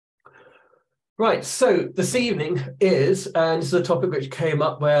Right, so this evening is, and this is a topic which came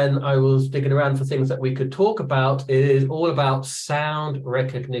up when I was digging around for things that we could talk about, is all about sound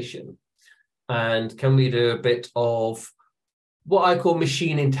recognition. And can we do a bit of what I call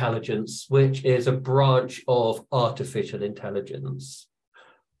machine intelligence, which is a branch of artificial intelligence.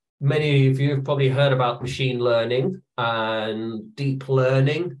 Many of you have probably heard about machine learning and deep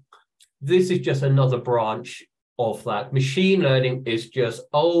learning. This is just another branch of that. Machine learning is just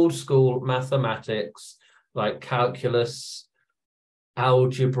old school mathematics like calculus,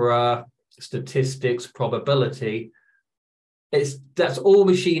 algebra, statistics, probability. That's all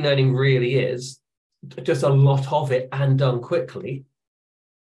machine learning really is, just a lot of it and done quickly.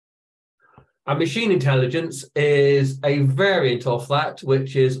 And machine intelligence is a variant of that,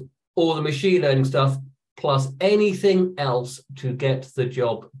 which is all the machine learning stuff plus anything else to get the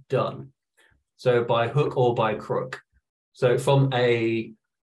job done. So by hook or by crook. So from a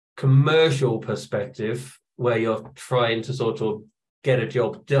commercial perspective, where you're trying to sort of get a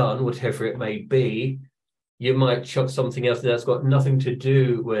job done, whatever it may be, you might chuck something else that's got nothing to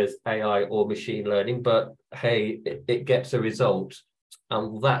do with AI or machine learning, but hey, it gets a result.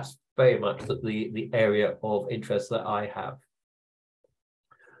 And that's very much the area of interest that I have.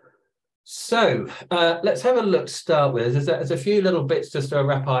 So let's have a look to start with. There's a few little bits just to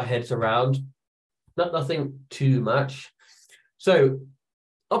wrap our heads around. Nothing too much. So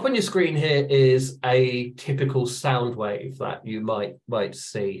up on your screen here is a typical sound wave that you might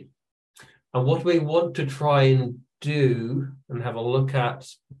see. And what we want to try and do and have a look at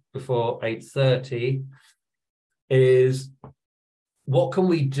before 8:30 is what can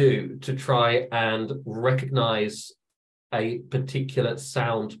we do to try and recognize a particular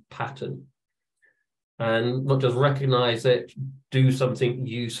sound pattern, and not just recognize it, do something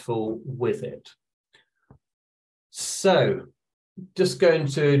useful with it. So just going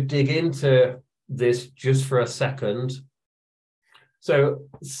to dig into this just for a second. So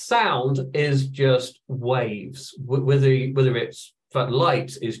sound is just waves, whether it's, but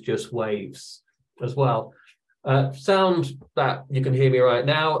light is just waves as well. Sound that you can hear me right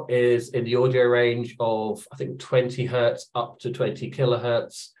now is in the audio range of, I think, 20 hertz up to 20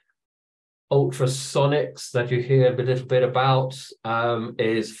 kilohertz. Ultrasonics that you hear a little bit about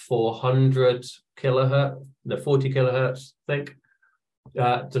is 400 kilohertz, no, 40 kilohertz, I think,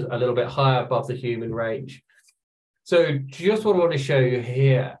 just a little bit higher above the human range. So just what I want to show you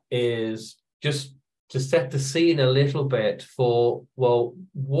here is just to set the scene a little bit for, well,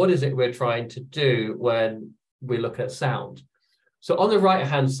 what is it we're trying to do when we look at sound? So on the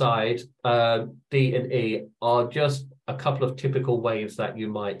right-hand side, D and E are just a couple of typical waves that you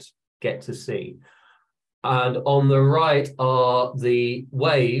might get to see. And on the right are the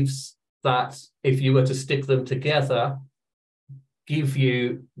waves that, if you were to stick them together, give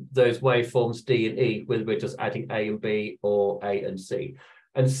you those waveforms D and E, whether we're just adding A and B or A and C.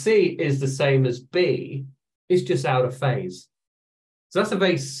 And C is the same as B, it's just out of phase. So that's a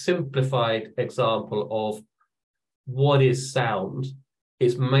very simplified example of what is sound.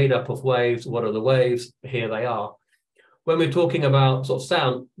 It's made up of waves. What are the waves? Here they are. When we're talking about sort of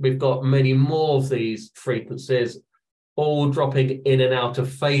sound, we've got many more of these frequencies all dropping in and out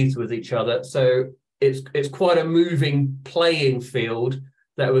of phase with each other. So it's quite a moving playing field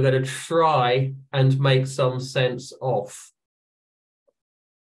that we're going to try and make some sense of.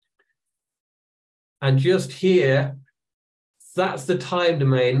 And just here, that's the time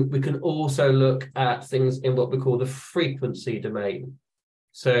domain. We can also look at things in what we call the frequency domain.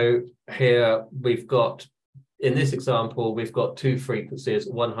 So here we've got, in this example, we've got two frequencies,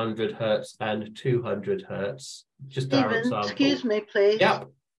 100 hertz and 200 hertz. Just our example. Excuse me, please. Yep.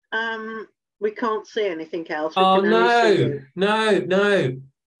 We can't see anything else. Oh no.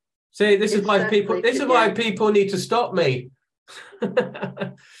 See, this is why people need to stop me.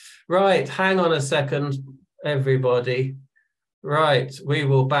 Right, hang on a second, everybody. Right, we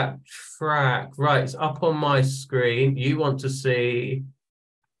will backtrack. Right, it's up on my screen. You want to see,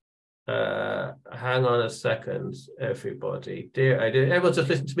 hang on a second, everybody. Everyone just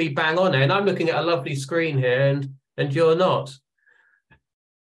listen to me bang on there, and I'm looking at a lovely screen here, and you're not.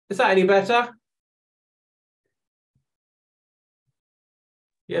 Is that any better?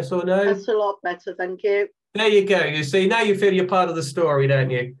 Yes or no? That's a lot better, thank you. There you go. You see, now you feel you're part of the story, don't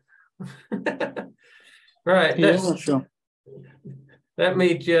you? Right. Yeah, sure. Let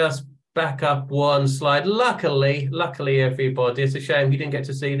me just back up one slide. Luckily, everybody, it's a shame you didn't get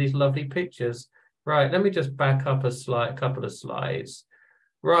to see these lovely pictures. Right, let me just back up a couple of slides.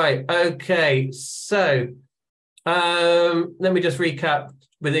 Right, okay, so let me just recap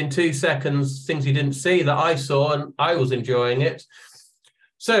within 2 seconds things you didn't see that I saw, and I was enjoying it.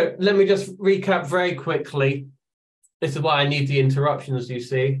 So let me just recap very quickly. This is why I need the interruptions, you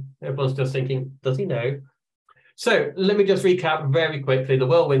see. Everyone's just thinking, does he know? So let me just recap very quickly. The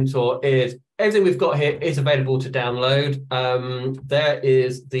Whirlwind Tour is everything we've got here is available to download. There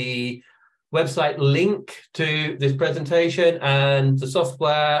is the website link to this presentation and the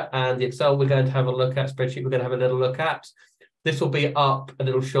software and the Excel we're going to have a look at, spreadsheet we're going to have a little look at. This will be up a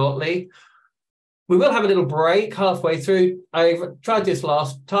little shortly. We will have a little break halfway through. I tried this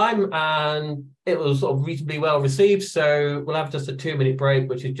last time and it was sort of reasonably well received. So we'll have just a 2-minute break,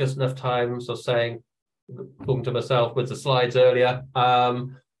 which is just enough time. So saying, talking to myself with the slides earlier,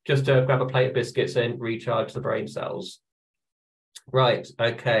 just to grab a plate of biscuits and recharge the brain cells. Right,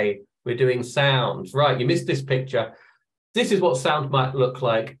 okay, we're doing sound. Right, you missed this picture. This is what sound might look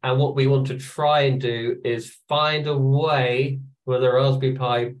like. And what we want to try and do is find a way with a Raspberry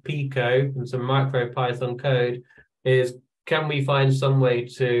Pi Pico and some MicroPython code is, can we find some way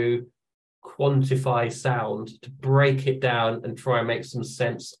to quantify sound, to break it down and try and make some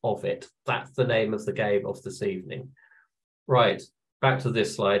sense of it? That's the name of the game of this evening. Right, back to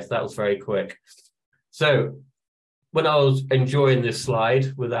this slide. That was very quick. So when I was enjoying this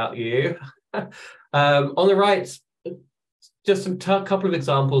slide without you, on the right, just a couple of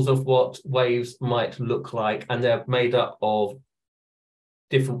examples of what waves might look like, and they're made up of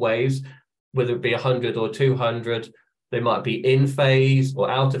different waves, whether it be 100 or 200. They might be in phase or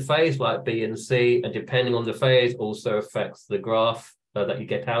out of phase, like B and C, and depending on the phase also affects the graph that you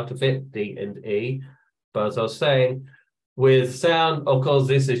get out of it, D and E. But as I was saying, with sound, of course,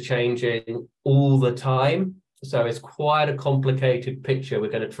 this is changing all the time. So it's quite a complicated picture we're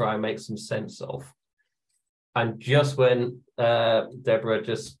going to try and make some sense of. And just when Deborah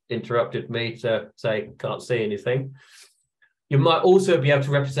just interrupted me to say, can't see anything, you might also be able to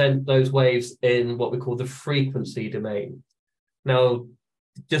represent those waves in what we call the frequency domain. Now,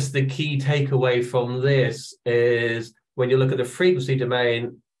 just the key takeaway from this is when you look at the frequency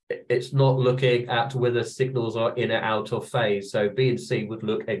domain, it's not looking at whether signals are in or out of phase. So B and C would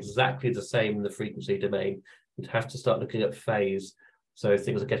look exactly the same in the frequency domain. You'd have to start looking at phase. So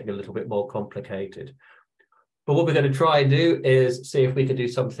things are getting a little bit more complicated. But what we're going to try and do is see if we can do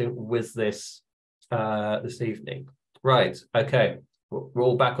something with this this evening. Right, okay, we're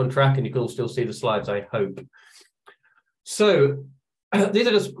all back on track and you can all still see the slides, I hope. So these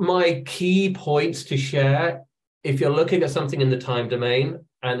are just my key points to share if you're looking at something in the time domain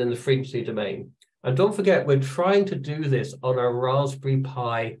and in the frequency domain. And don't forget, we're trying to do this on a Raspberry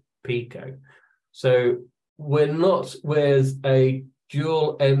Pi Pico. So we're not with a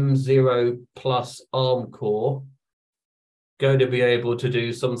dual M0 plus ARM core going to be able to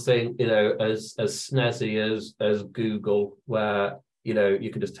do something, you know, as snazzy as Google, where, you know, you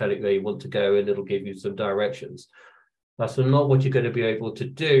can just tell it where you want to go and it'll give you some directions. That's not what you're going to be able to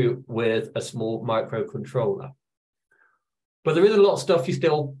do with a small microcontroller. But there is a lot of stuff you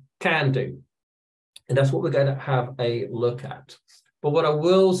still can do. And that's what we're going to have a look at. But what I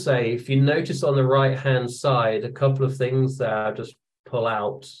will say, if you notice on the right-hand side, a couple of things that I'll just pull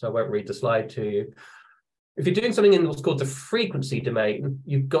out, so I won't read the slide to you. If you're doing something in what's called the frequency domain,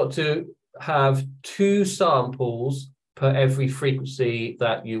 you've got to have 2 samples per every frequency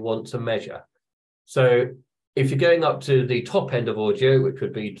that you want to measure. So if you're going up to the top end of audio, which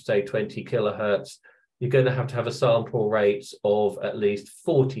would be, say, 20 kilohertz, you're going to have a sample rate of at least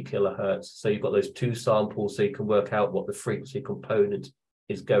 40 kilohertz. So you've got those 2 samples so you can work out what the frequency component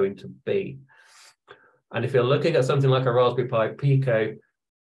is going to be. And if you're looking at something like a Raspberry Pi Pico,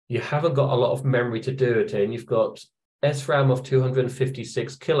 you haven't got a lot of memory to do it in. You've got SRAM of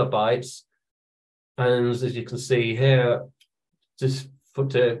 256 kilobytes. And as you can see here, just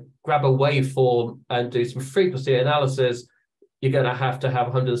to grab a waveform and do some frequency analysis, you're going to have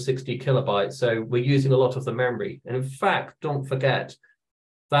 160 kilobytes. So we're using a lot of the memory. And in fact, don't forget,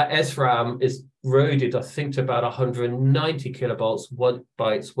 that SRAM is eroded, I think, to about 190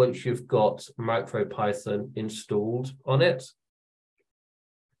 kilobytes once you've got MicroPython installed on it.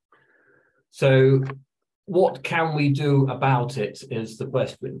 So what can we do about it is the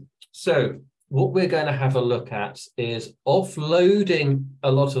question. So what we're going to have a look at is offloading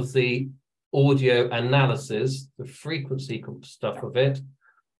a lot of the audio analysis, the frequency stuff of it,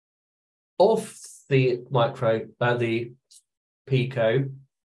 off the the Pico,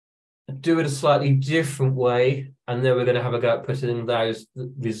 do it a slightly different way, and then we're going to have a go at putting those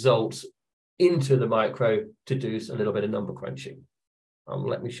results into the micro to do a little bit of number crunching.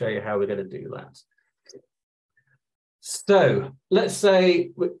 Let me show you how we're going to do that. So let's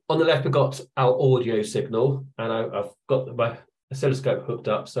say on the left we've got our audio signal, and I've got my oscilloscope hooked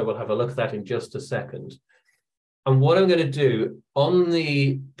up, so we'll have a look at that in just a second. And what I'm going to do on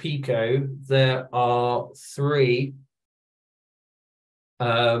the Pico, there are 3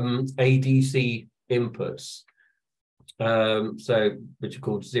 ADC inputs, which are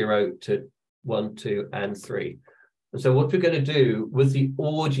called 0 to 1, 2, and 3. And so what we're going to do with the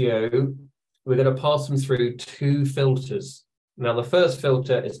audio, we're going to pass them through 2 filters. Now, the first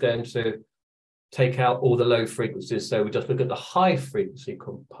filter is going to take out all the low frequencies. So we just look at the high frequency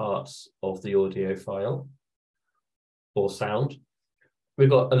parts of the audio file or sound. We've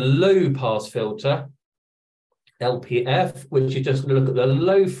got a low pass filter, LPF, which is just going to look at the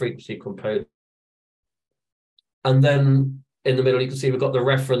low frequency component. And then in the middle, you can see we've got the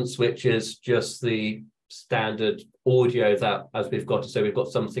reference, which is just the standard audio that as we've got. So we've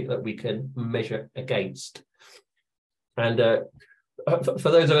got something that we can measure against. And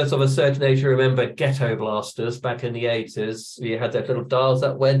for those of us of a certain age who remember ghetto blasters back in the 80s, you had those little dials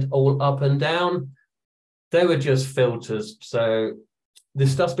that went all up and down. They were just filters. So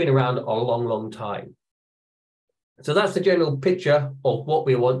this stuff's been around a long, long time. So that's the general picture of what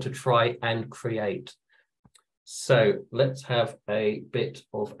we want to try and create. So let's have a bit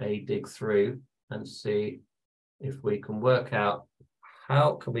of a dig through and see if we can work out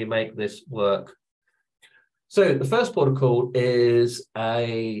how can we make this work. So the first protocol is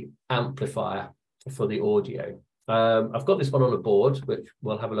a amplifier for the audio. I've got this one on a board, which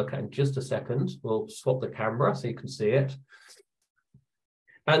we'll have a look at in just a second. We'll swap the camera so you can see it.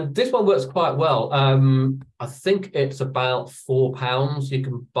 And this one works quite well. I think it's about £4. You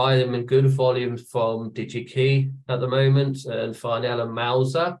can buy them in good volumes from DigiKey at the moment, and Farnell and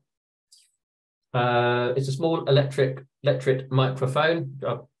Mauser. It's a small electric microphone.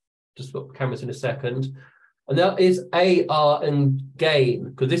 I'll just put the cameras in a second. And that is AR and gain,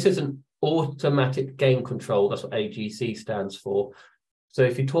 because this is an automatic gain control. That's what AGC stands for. So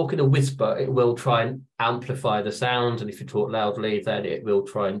if you talk in a whisper, it will try and amplify the sound. And if you talk loudly, then it will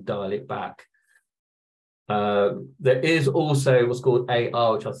try and dial it back. There is also what's called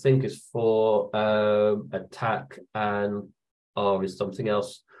AR, which I think is for attack, and R is something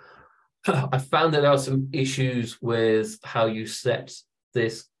else. I found that there are some issues with how you set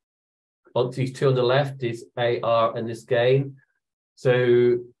this on these 2 on the left, is AR and this gain. So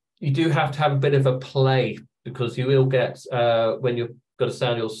you do have to have a bit of a play, because you will get, when you've got a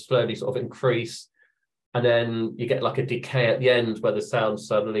sound, you'll slowly sort of increase, and then you get like a decay at the end where the sound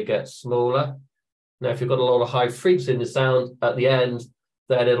suddenly gets smaller. Now, if you've got a lot of high frequency in the sound at the end,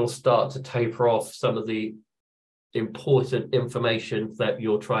 then it'll start to taper off some of the important information that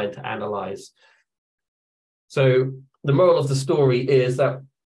you're trying to analyze. So the moral of the story is that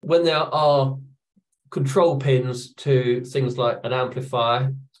when there are control pins to things like an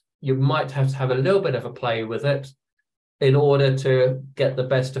amplifier, you might have to have a little bit of a play with it in order to get the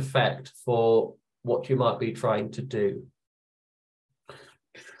best effect for what you might be trying to do.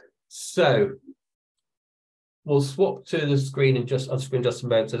 So we'll swap to the screen in just a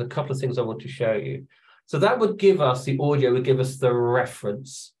moment. There's a couple of things I want to show you. So that would give us, the audio would give us the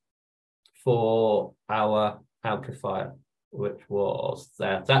reference for our amplifier, which was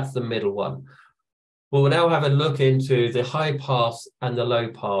there. That's the middle one. We'll now have a look into the high pass and the low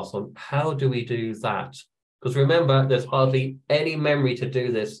pass on how do we do that. Because remember, there's hardly any memory to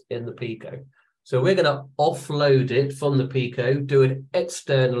do this in the Pico. So we're going to offload it from the Pico, do it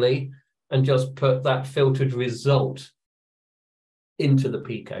externally, and just put that filtered result into the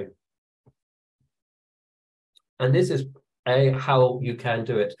Pico. And this is how you can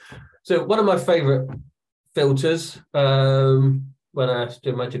do it. So one of my favorite filters, when I was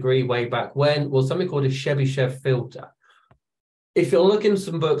doing my degree way back when, was something called a Chebyshev filter. If you're looking at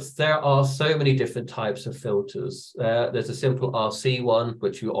some books, there are so many different types of filters. There's a simple RC one,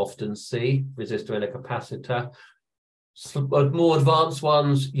 which you often see, resistor and a capacitor. Some more advanced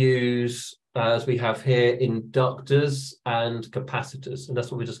ones use, as we have here, inductors and capacitors. And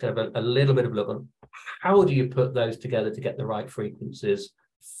that's what we're just going to have a little bit of a look on. How do you put those together to get the right frequencies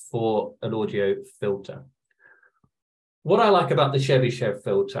for an audio filter? What I like about the Chebyshev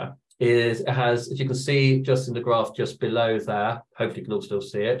filter is it has, as you can see just in the graph just below there, hopefully you can all still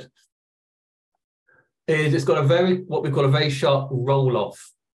see it, is it's got what we call a very sharp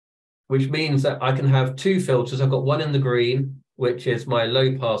roll-off, which means that I can have 2 filters. I've got one in the green, which is my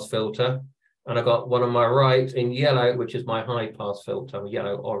low-pass filter, and I've got one on my right in yellow, which is my high-pass filter,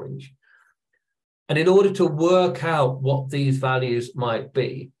 yellow-orange. And in order to work out what these values might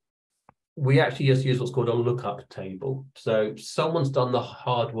be, we actually just use what's called a lookup table. So someone's done the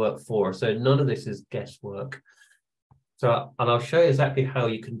hard work for us. So none of this is guesswork. So, and I'll show you exactly how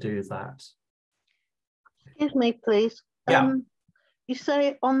you can do that. Excuse me, please. Yeah. You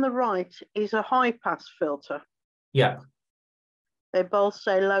say on the right is a high pass filter. Yeah. They both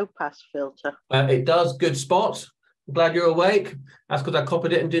say low pass filter. It does. Good spot. I'm glad you're awake. That's because I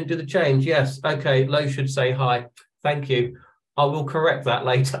copied it and didn't do the change. Yes. Okay. Low should say hi. Thank you. I will correct that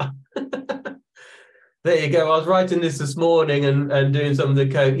later. There you go. I was writing this morning and doing some of the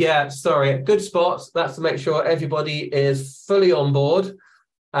code. Yeah, sorry. Good spot. That's to make sure everybody is fully on board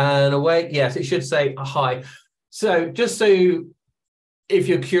and awake. Yes, it should say hi. So just so if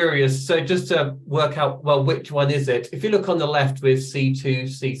you're curious, so just to work out, well, which one is it? If you look on the left with C2,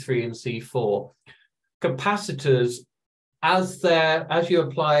 C3, and C4, capacitors, as you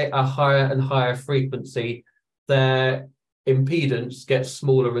apply a higher and higher frequency, their impedance gets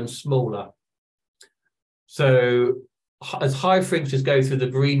smaller and smaller. So as high frequencies go through the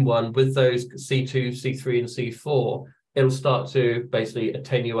green one with those C2, C3, and C4, it'll start to basically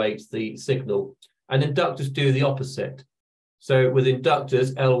attenuate the signal. And inductors do the opposite. So with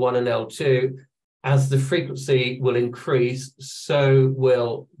inductors, L1 and L2, as the frequency will increase, so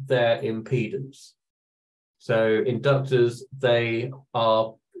will their impedance. So inductors, their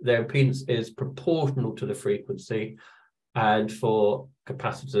impedance is proportional to the frequency, and for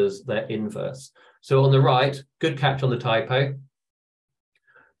capacitors, they're inverse. So on the right, good catch on the typo.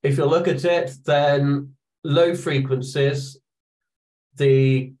 If you look at it, then low frequencies,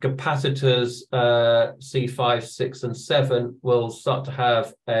 the capacitors C5, 6, and 7 will start to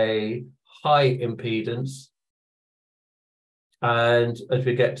have a high impedance. And as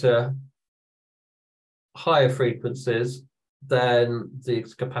we get to higher frequencies, then the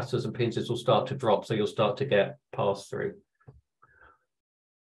capacitors and impedances will start to drop. So you'll start to get pass through.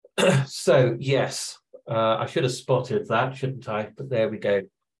 So yes, I should have spotted that, shouldn't I? But there we go.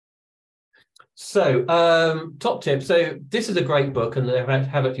 So top tip. So this is a great book, and they have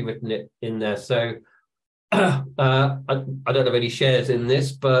actually written it in there. So I don't have any shares in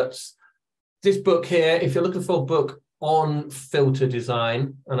this, but this book here, if you're looking for a book on filter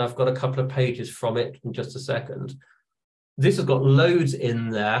design, and I've got a couple of pages from it in just a second. This has got loads in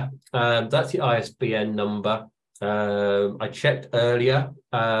there. That's the ISBN number. I checked earlier,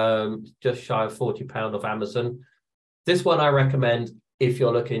 just shy of £40 off Amazon. This one I recommend if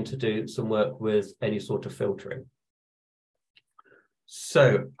you're looking to do some work with any sort of filtering.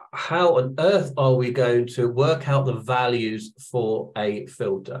 So how on earth are we going to work out the values for a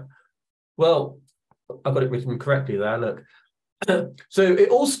filter? Well, I've got it written correctly there, look. So it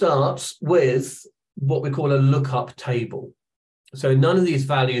all starts with what we call a lookup table. So none of these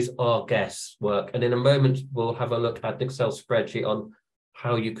values are guesswork. And in a moment, we'll have a look at an Excel spreadsheet on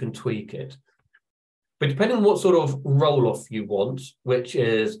how you can tweak it. But depending on what sort of roll-off you want, which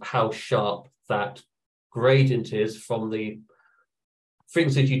is how sharp that gradient is from the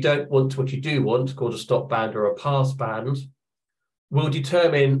frequencies you don't want to what you do want, called a stop band or a pass band, will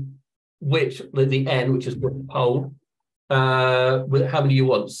determine which, the N, which is the pole, with how many you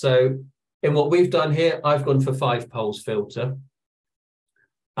want. So in what we've done here, I've gone for 5 poles filter.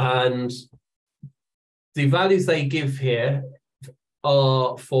 And the values they give here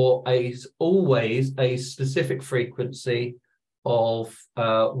are for always a specific frequency of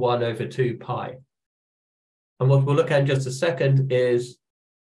 1/2 pi. And what we'll look at in just a second is,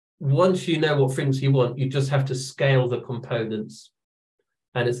 once you know what frequency you want, you just have to scale the components.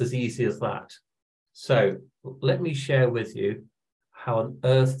 And it's as easy as that. So let me share with you how on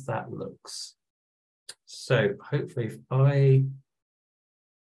earth that looks. So hopefully if I,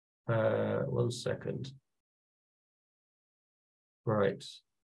 1 second. Right.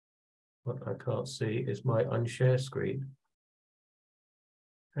 What I can't see is my unshare screen.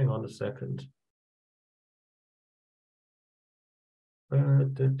 Hang on a second. Oh,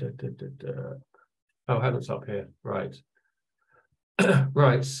 hang on, it's up here. Right.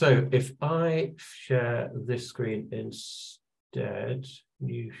 Right. So if I share this screen instead,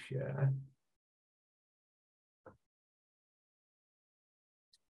 new share.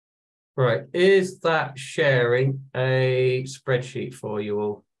 Right, is that sharing a spreadsheet for you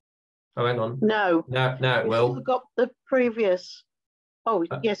all? Oh, hang on. No. No, it will. You've got the previous. Oh,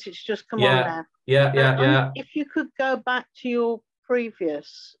 yes, it's just come yeah, on now. Yeah. If you could go back to your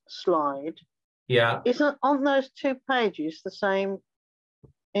previous slide. Yeah. Isn't on those 2 pages the same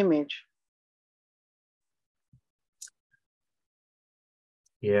image?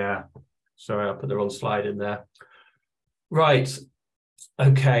 Yeah. Sorry, I put the wrong slide in there. Right.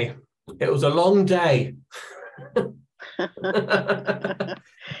 Okay. It was a long day.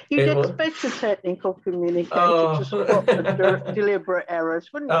 You'd expect a technical communicator to spot the deliberate errors,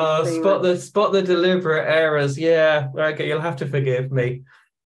 wouldn't you? Spot the deliberate errors. Yeah. Okay, you'll have to forgive me.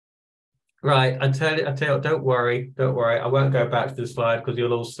 Right. I tell you, don't worry. I won't go back to the slide because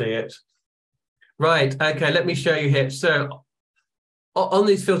you'll all see it. Right, okay, let me show you here. So on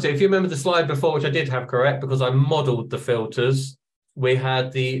these filters, if you remember the slide before, which I did have correct because I modeled the filters, we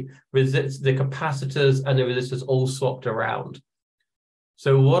had the capacitors and the resistors all swapped around.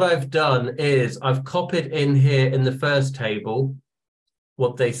 So what I've done is I've copied in here in the first table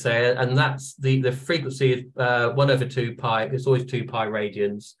what they say, and that's the frequency is 1/2 pi. It's always 2 pi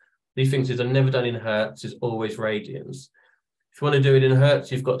radians. These things are never done in hertz, it's always radians. If you want to do it in hertz,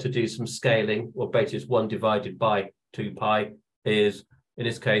 you've got to do some scaling. Well, basically it's 1 divided by 2 pi is, in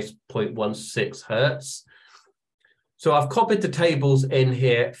this case, 0.16 hertz. So I've copied the tables in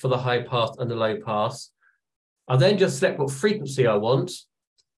here for the high pass and the low pass. I then just select what frequency I want,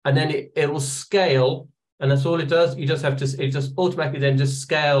 and then it will scale, and that's all it does. You just have to, it just automatically then just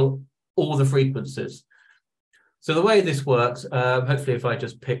scale all the frequencies. So the way this works, hopefully if I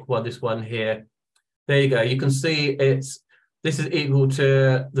just pick this one here, there you go. You can see this is equal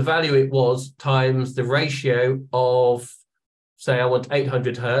to the value it was times the ratio of, say I want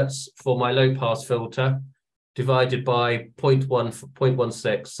 800 hertz for my low pass filter, divided by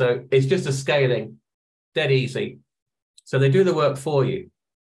 0.16. So it's just a scaling, dead easy. So they do the work for you.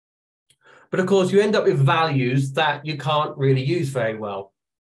 But of course, you end up with values that you can't really use very well.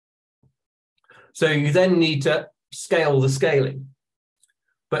 So you then need to scale the scaling.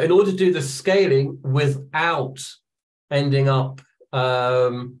 But in order to do the scaling without ending up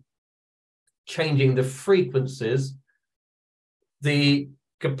changing the frequencies, the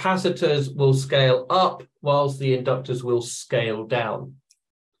capacitors will scale up whilst the inductors will scale down.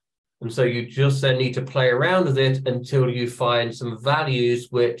 And so you just then need to play around with it until you find some values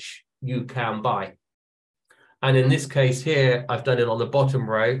which you can buy. And in this case here, I've done it on the bottom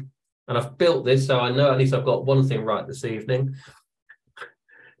row, and I've built this so I know at least I've got one thing right this evening.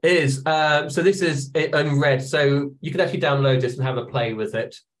 So this is it in red, so you can actually download this and have a play with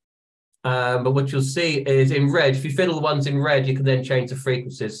it. But what you'll see is in red, if you fiddle the ones in red, you can then change the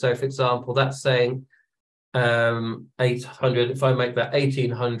frequencies. So for example, that's saying 800, if I make that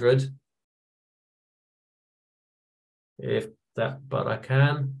 1800, but I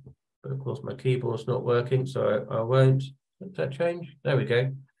can, but of course my keyboard's not working, so I won't. Does that change? There we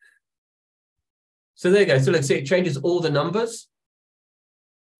go. So there you go. So let's see, it changes all the numbers.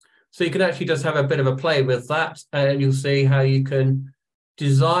 So you can actually just have a bit of a play with that, and you'll see how you can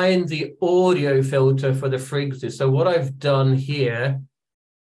design the audio filter for the frequencies. So what I've done here,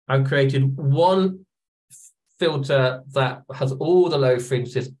 I've created one filter that has all the low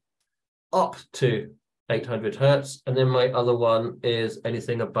frequencies up to 800 hertz, and then my other one is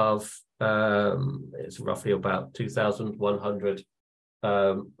anything above, it's roughly about 2100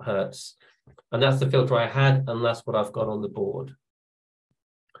 hertz. And that's the filter I had, and that's what I've got on the board.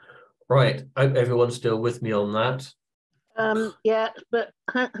 Right, I hope everyone's still with me on that. Yeah, but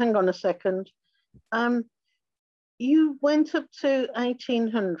hang on a second. You went up to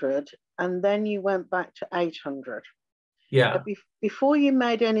 1800 and then you went back to 800. Yeah. Before you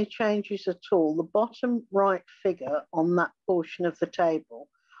made any changes at all, the bottom right figure on that portion of the table,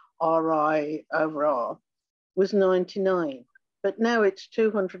 Ri over R, was 99, but now it's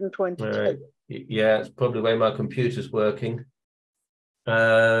 222. Right. Yeah, it's probably the way my computer's working.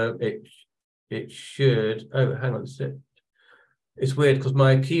 It should. Oh, hang on a sec. It's weird because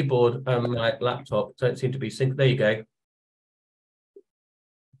my keyboard and my laptop don't seem to be synced. There you go.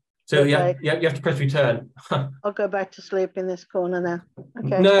 So okay. you have to press return. I'll go back to sleep in this corner now.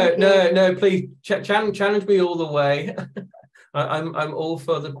 Okay. No, please challenge me all the way. I'm all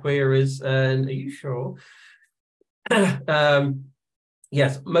for the queries. And are you sure?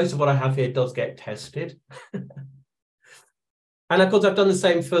 Yes, most of what I have here does get tested. And of course, I've done the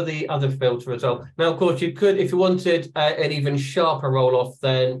same for the other filter as well. Now, of course, you could, if you wanted an even sharper roll-off,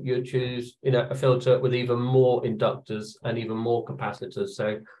 then you'd choose, a filter with even more inductors and even more capacitors.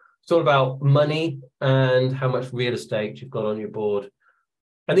 So it's all about money and how much real estate you've got on your board.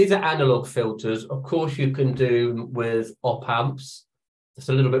 And these are analog filters. Of course, you can do with op amps. It's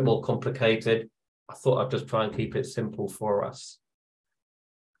a little bit more complicated. I thought I'd just try and keep it simple for us.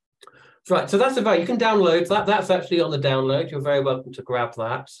 Right, so that's about, you can download that. That's actually on the download. You're very welcome to grab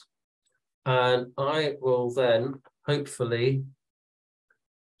that. And I will then hopefully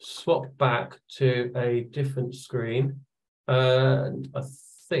swap back to a different screen. And I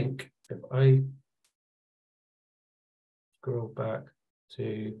think if I scroll back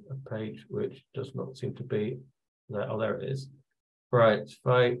to a page which does not seem to be there. Oh, there it is. Right, if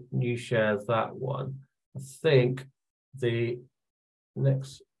I new share that one, I think the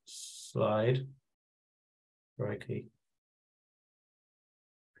next slide. Crikey.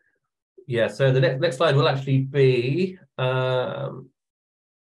 Yeah, so the next slide will actually be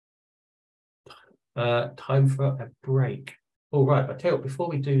Time for a break. All right, I tell you what, before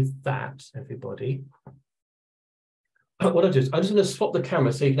we do that, everybody, what I'll do is I'm just going to swap the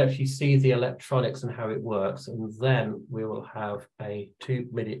camera so you can actually see the electronics and how it works, and then we will have a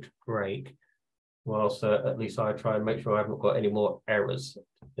 2-minute break whilst at least I try and make sure I haven't got any more errors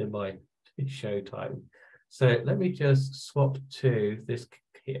in my show time. So let me just swap to this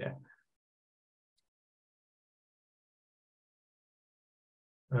here.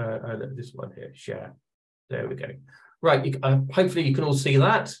 This one here, share. There we go. Right, hopefully you can all see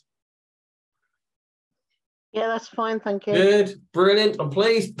that. Yeah, that's fine, thank you. Good, brilliant, I'm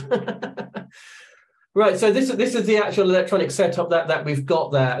pleased. Right, so this is the actual electronic setup that we've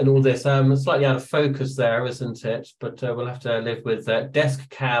got there and all this. Slightly out of focus there, isn't it? But we'll have to live with desk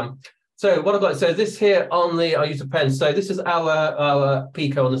cam. So what I've got, so this here on the, I'll use a pen. So this is our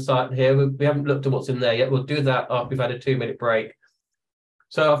Pico on the site here. We haven't looked at what's in there yet. We'll do that after we've had a 2-minute break.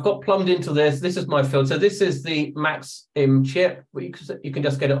 So I've got plumbed into this. This is my filter. So this is the Max Im chip. You can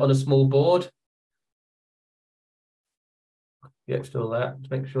just get it on a small board. Yeah, still there to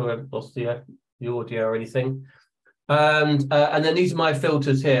make sure I haven't lost the audio or anything. And then these are my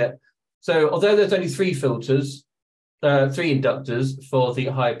filters here. So although there's only 3 filters, 3 inductors for the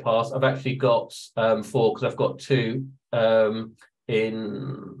high pass, I've actually got 4 because I've got 2 I think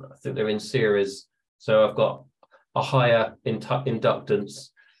they're in series. So I've got a higher inductance.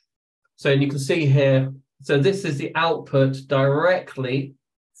 So you can see here, so this is the output directly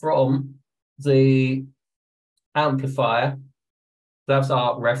from the amplifier. That's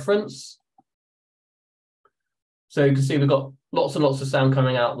our reference. So you can see we've got lots and lots of sound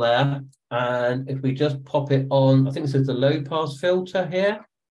coming out there. And if we just pop it on, I think this is the low pass filter here.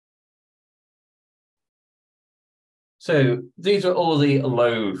 So these are all the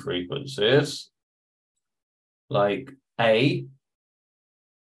low frequencies, like A,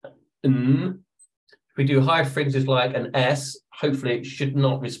 N. If we do high frequencies like an S, hopefully it should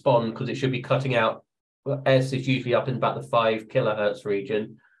not respond because it should be cutting out. Well, S is usually up in about the 5 kilohertz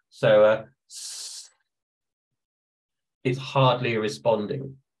region. So it's hardly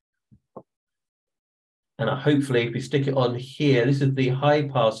responding. And hopefully if we stick it on here, this is the high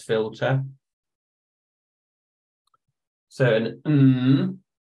pass filter. So an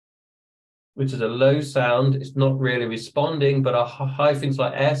which is a low sound, it's not really responding, but a high things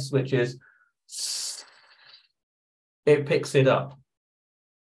like S, which is, it picks it up.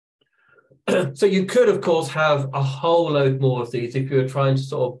 So you could, of course, have a whole load more of these. If you were trying to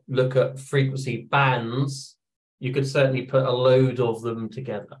sort of look at frequency bands, you could certainly put a load of them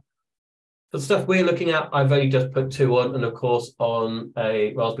together. The stuff we're looking at, I've only just put 2 on, and of course, on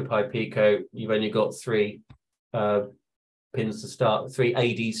a Raspberry Pi Pico, you've only got 3 pins to start, 3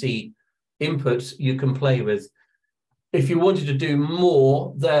 ADC inputs you can play with. If you wanted to do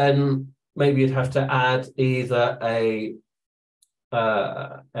more, then maybe you'd have to add either a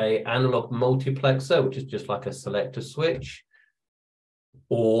analog multiplexer, which is just like a selector switch,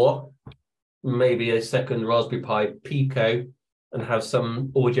 or maybe a second Raspberry Pi Pico and have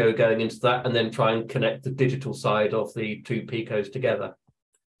some audio going into that, and then try and connect the digital side of the 2 Picos together.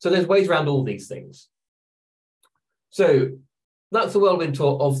 So there's ways around all these things. So that's the whirlwind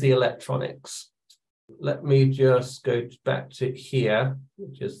tour of the electronics. Let me just go back to here,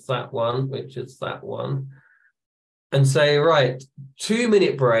 which is that one, and say, right,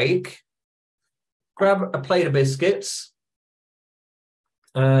 2-minute break, grab a plate of biscuits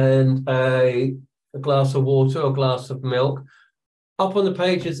and a glass of water or a glass of milk. Up on the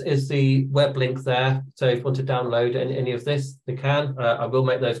page is the web link there. So if you want to download any of this, you can. I will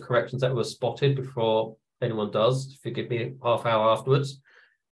make those corrections that were spotted before anyone does, if you give me a half hour afterwards.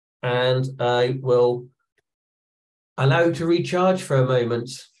 And I will allow you to recharge for a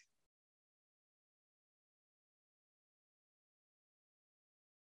moment.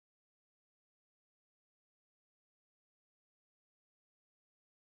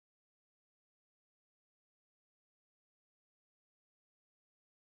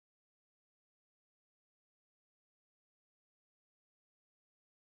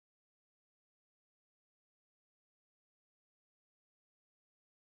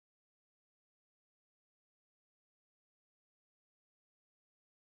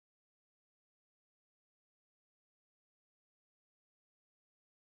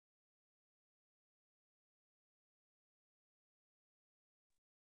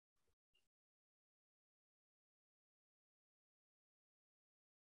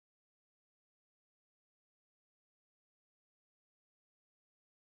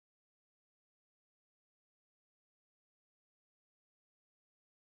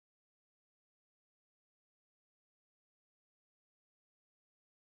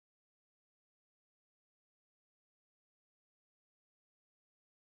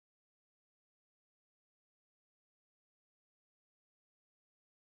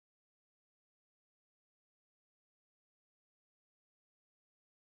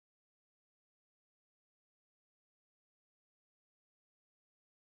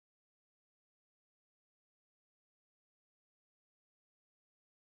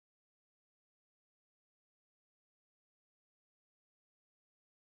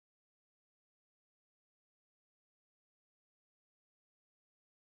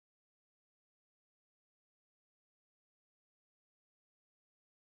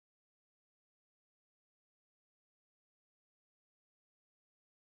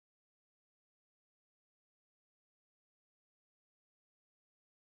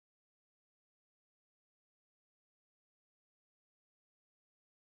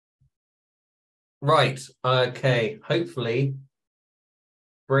 Right, okay, hopefully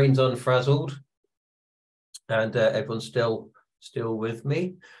brain's unfrazzled and everyone's still with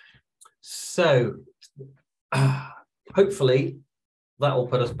me. So hopefully that will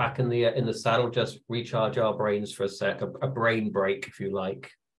put us back in the saddle, just recharge our brains for a sec, a brain break, if you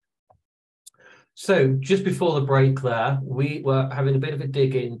like. So just before the break there, we were having a bit of a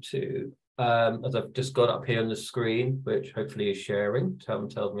dig into, as I've just got up here on the screen, which hopefully is sharing,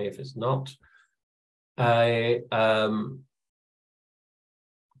 tells me if it's not,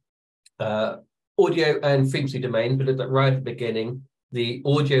 audio and frequency domain, but right at the beginning, the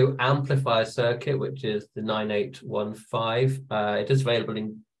audio amplifier circuit, which is the 9815. It is available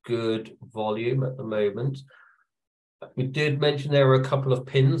in good volume at the moment. We did mention there are a couple of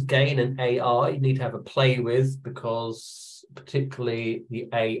pins, gain and AR, you need to have a play with, because particularly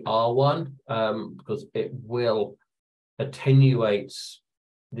the AR one, because it will attenuate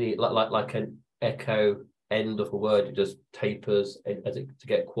the like an echo end of a word. It just tapers as it to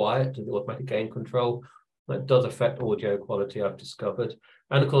get quiet to the automatic gain control. That does affect audio quality, I've discovered.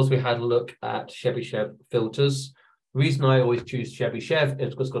 And of course, we had a look at Chebyshev filters. The reason I always choose Chebyshev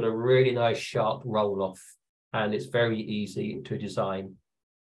is because it's got a really nice sharp roll off, and it's very easy to design.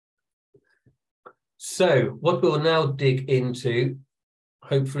 So what we'll now dig into,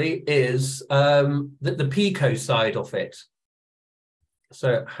 hopefully, is the Pico side of it.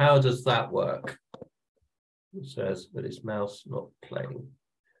 So how does that work? It says that its mouse not playing.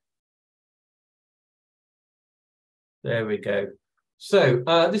 There we go. So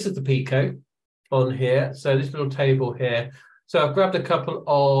this is the Pico on here. So this little table here. So I've grabbed a couple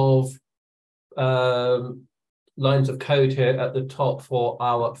of lines of code here at the top for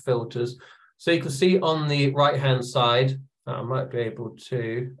our filters. So you can see on the right-hand side, I might be able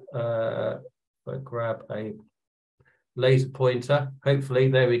to if I grab a laser pointer, hopefully,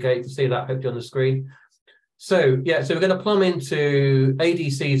 there we go. You can see that hopefully on the screen. So yeah, so we're going to plumb into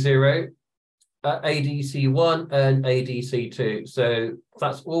ADC0, ADC1 and ADC2. So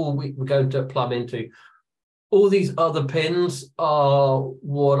that's all we're going to plumb into. All these other pins are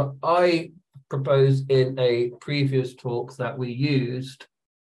what I proposed in a previous talk that we used.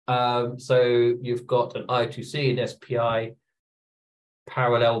 So you've got an I2C, an SPI,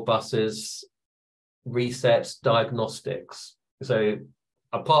 parallel buses, resets, diagnostics. So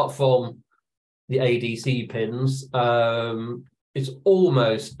apart from the ADC pins, it's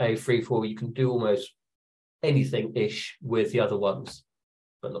almost a free-for-all. You can do almost anything-ish with the other ones,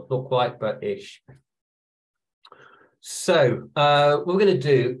 but not quite, but ish. So what we're going to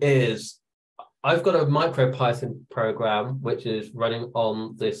do is, I've got a MicroPython program which is running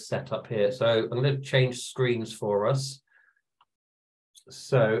on this setup here. So I'm going to change screens for us.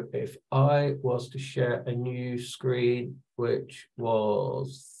 So if I was to share a new screen, which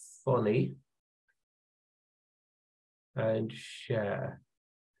was funny, and share.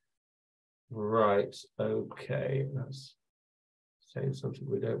 Right, okay, that's saying something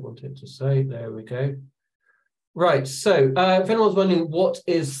we don't want it to say. There we go. Right, so if anyone's wondering what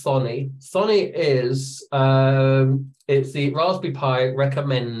is Thonny, Thonny is it's the Raspberry Pi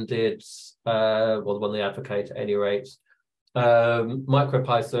recommended, well, the one they advocate at any rate,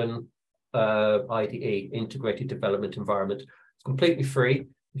 MicroPython IDE, Integrated Development Environment. It's completely free.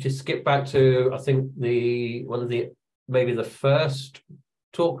 You just skip back to, I think, maybe the first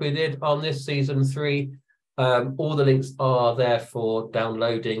talk we did on this season 3. All the links are there for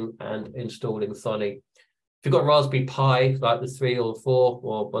downloading and installing Thonny. If you've got Raspberry Pi, like the 3 or 4,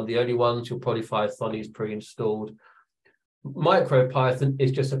 or one of the only ones, you'll probably find Thonny's pre-installed. MicroPython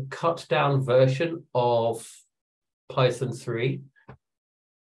is just a cut-down version of Python 3.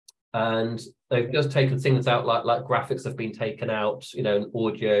 And they've just taken things out like graphics have been taken out, you know, and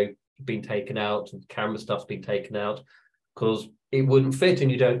audio been taken out, and camera stuff's been taken out, because it wouldn't fit and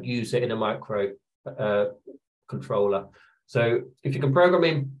you don't use it in a micro controller. So if you can program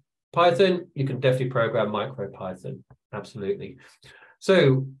in Python, you can definitely program MicroPython, absolutely.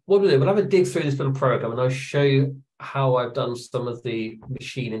 So what we'll do, we'll have a dig through this little program and I'll show you how I've done some of the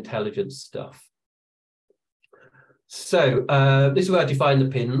machine intelligence stuff. So this is where I define the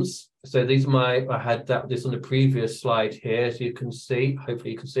pins. So these are I had this on the previous slide here, so you can see,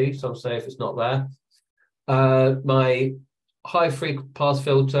 hopefully you can see, some say if it's not there. My high frequency pass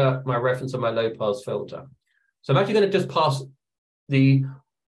filter, my reference, and my low pass filter. So I'm actually going to just pass the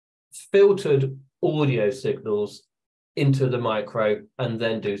filtered audio signals into the micro and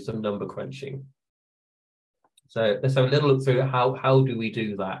then do some number crunching. So let's have a little look through how do we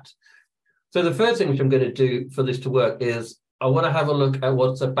do that. So the first thing which I'm going to do for this to work is I want to have a look at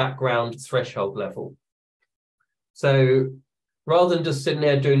what's a background threshold level. So rather than just sitting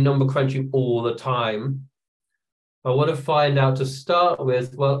there doing number crunching all the time, I want to find out to start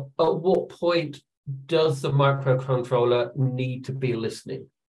with, well, at what point does the microcontroller need to be listening?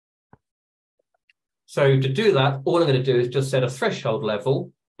 So to do that, all I'm going to do is just set a threshold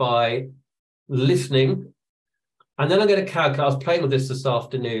level by listening. And then I'm going to calculate, I was playing with this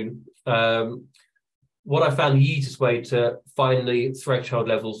afternoon. What I found the easiest way to find the threshold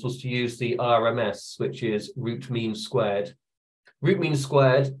levels was to use the RMS, which is root mean squared. Root mean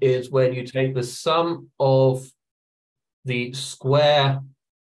squared is when you take the sum of the square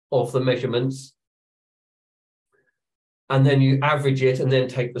of the measurements, and then you average it and then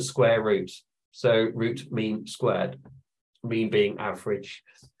take the square root. So root mean squared, mean being average.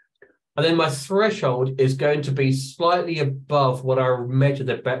 And then my threshold is going to be slightly above what I measure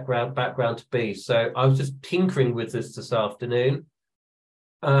the background to be. So I was just tinkering with this afternoon,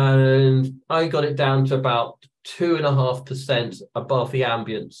 and I got it down to about 2.5% above the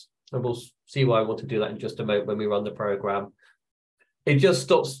ambient. And we'll see why I want to do that in just a moment when we run the program. It just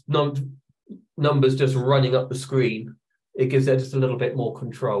stops numbers just running up the screen. It gives it just a little bit more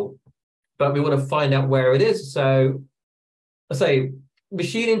control. But we want to find out where it is. So I say,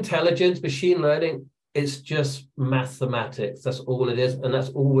 machine intelligence, machine learning, it's just mathematics. That's all it is. And that's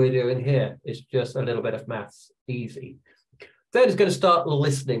all we're doing here. It's just a little bit of maths, easy. Then it's going to start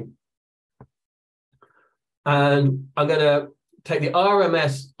listening. And I'm going to take the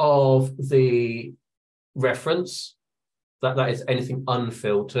RMS of the reference. That is anything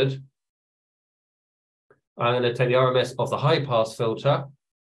unfiltered. I'm going to take the RMS of the high pass filter,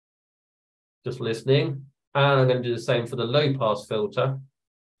 just listening. And I'm going to do the same for the low pass filter.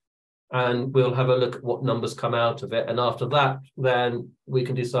 And we'll have a look at what numbers come out of it. And after that, then we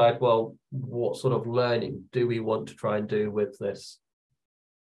can decide, well, what sort of learning do we want to try and do with this?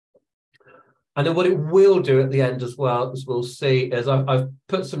 And then what it will do at the end as well, as we'll see, is I've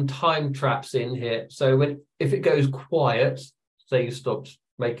put some time traps in here. So if it goes quiet, say you stopped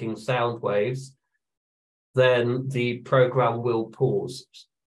making sound waves, then the program will pause.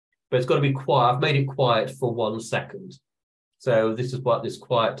 But it's got to be quiet. I've made it quiet for 1 second. So this is what this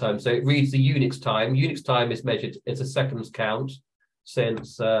quiet time. So it reads the Unix time. Unix time is measured, it's a seconds count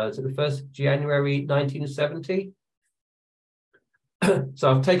since is it the 1st January 1970.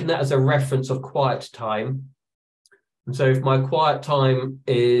 So I've taken that as a reference of quiet time. And so if my quiet time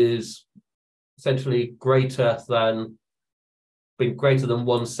is essentially greater than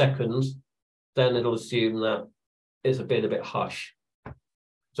 1 second, then it'll assume that it's been a bit hush.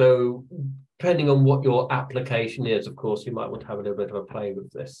 So depending on what your application is, of course, you might want to have a little bit of a play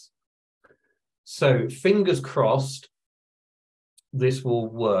with this. So fingers crossed, this will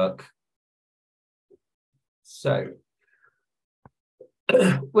work. So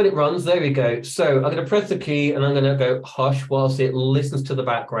when it runs, there we go. So I'm going to press the key and I'm going to go hush whilst it listens to the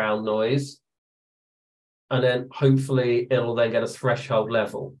background noise. And then hopefully it'll then get a threshold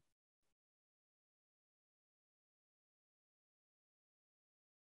level.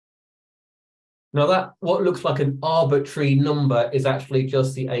 Now that what looks like an arbitrary number is actually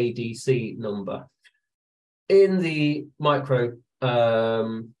just the ADC number. In the micro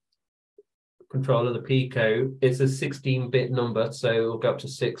controller, the Pico, it's a 16-bit number, so it'll go up to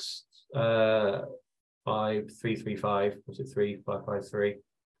 65335. Was it 3553?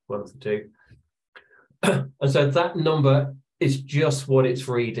 1 to 2. And so that number is just what it's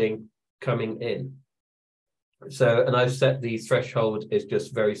reading coming in. So, and I've set the threshold is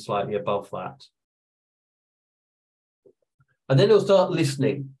just very slightly above that. And then it'll start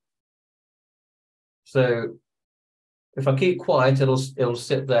listening. So if I keep quiet, it'll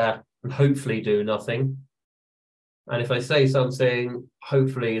sit there and hopefully do nothing. And if I say something,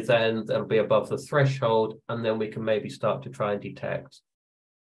 hopefully then that'll be above the threshold, and then we can maybe start to try and detect.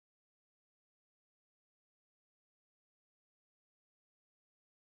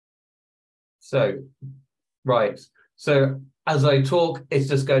 So, right. So as I talk, it's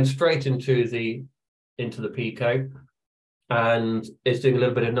just going straight into the Pico, and it's doing a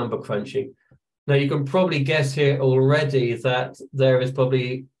little bit of number crunching. Now you can probably guess here already that there is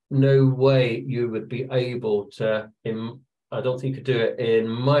probably no way you would be able to, I don't think you could do it in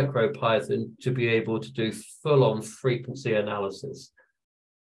MicroPython to be able to do full-on frequency analysis.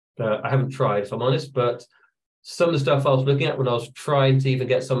 I haven't tried, if I'm honest, but some of the stuff I was looking at when I was trying to even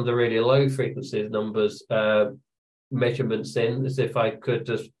get some of the really low frequency numbers, measurements in, as if I could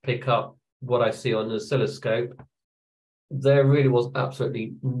just pick up what I see on the oscilloscope, there really was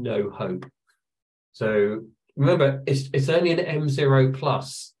absolutely no hope. So remember, it's only an M0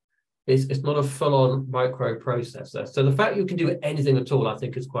 plus. It's not a full-on microprocessor. So the fact you can do anything at all, I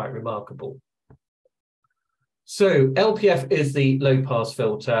think, is quite remarkable. So LPF is the low pass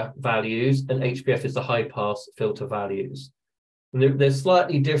filter values and HPF is the high pass filter values. And they're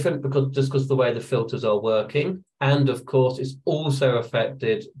slightly different because of the way the filters are working. And of course, it's also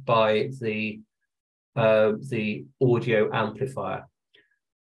affected by the audio amplifier.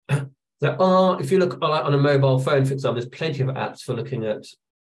 There are, if you look on a mobile phone, for example, there's plenty of apps for looking at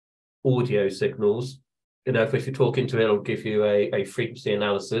audio signals. You know, if you're talking to it, it'll give you a frequency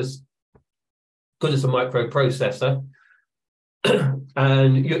analysis. Because it's a microprocessor,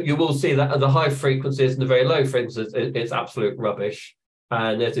 and you will see that at the high frequencies and the very low frequencies, it's absolute rubbish.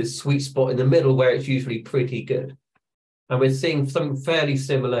 And there's this sweet spot in the middle where it's usually pretty good. And we're seeing something fairly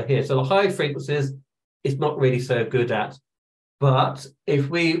similar here. So the high frequencies, it's not really so good at. But if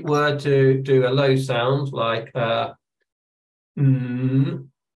we were to do a low sound like, okay,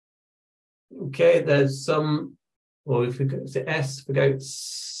 there's some, or if we go to S, if we go,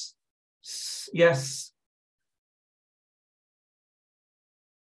 yes.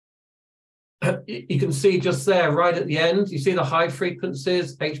 You can see just there, right at the end, you see the high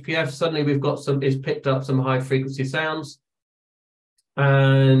frequencies, HPF, suddenly we've got it's picked up some high frequency sounds.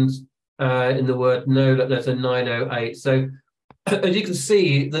 And in the word no, there's a 908. So as you can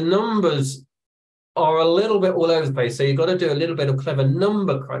see, the numbers are a little bit all over the place. So you've got to do a little bit of clever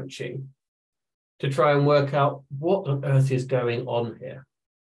number crunching to try and work out what on earth is going on here.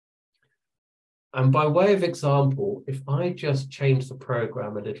 And by way of example, if I just change the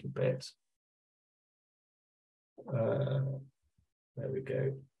program a little bit, there we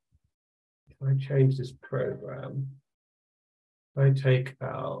go. If I change this program, if I take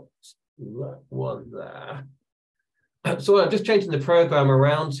out that one there. So I'm just changing the program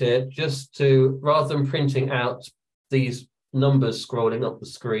around here just to, rather than printing out these numbers scrolling up the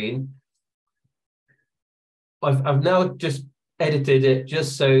screen, I've now just edited it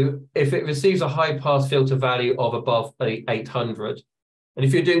just so if it receives a high pass filter value of above 800, and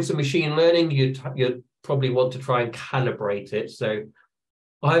if you're doing some machine learning, you'd probably want to try and calibrate it. So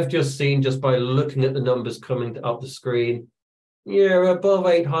I've just seen, just by looking at the numbers coming up the screen, yeah, above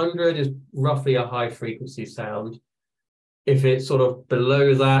 800 is roughly a high frequency sound. If it's sort of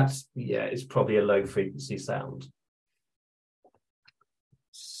below that, yeah, it's probably a low frequency sound.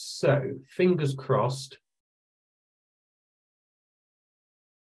 So fingers crossed.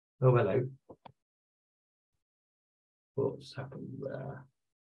 Oh, hello. What's happened there?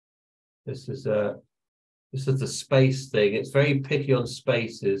 This is the space thing. It's very picky on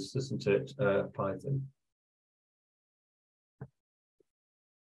spaces, isn't it, Python?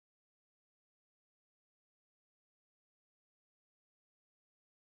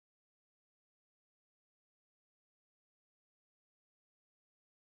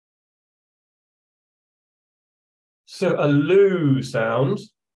 So a loo sound,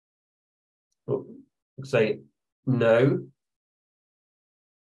 say no,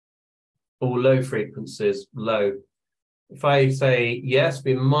 or low frequencies, low. If I say yes,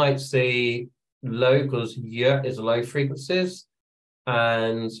 we might see low because yeah is low frequencies,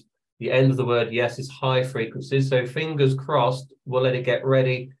 and the end of the word yes is high frequencies. So fingers crossed, we'll let it get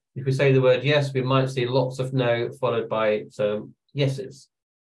ready. If we say the word yes, we might see lots of no followed by some yeses.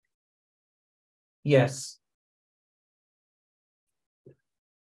 Yes.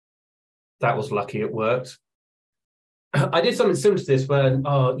 That was lucky it worked. I did something similar to this when,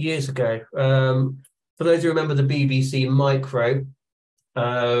 years ago. For those who remember the BBC Micro,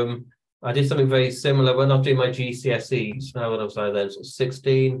 I did something very similar when I was doing my GCSEs. What was I then? Sort of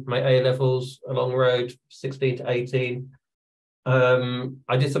 16, my A levels, a long road, 16 to 18.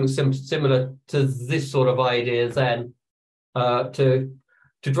 I did something similar to this sort of idea then, to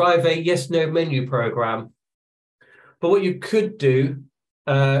drive a yes/no menu program. But what you could do,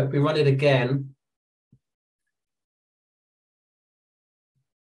 we run it again.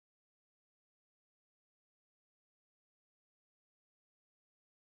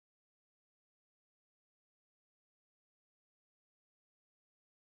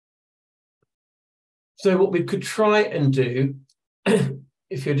 So what we could try and do,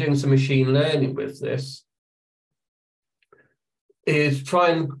 if you're doing some machine learning with this, is try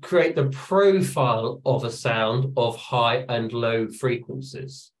and create the profile of a sound of high and low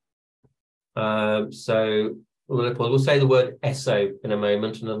frequencies. So we'll say the word Esso in a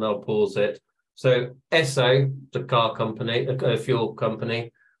moment, and then I'll pause it. So Esso, the car company, a fuel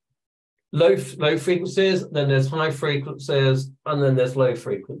company, low frequencies, then there's high frequencies, and then there's low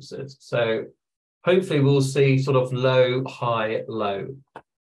frequencies. So hopefully we'll see sort of low, high, low.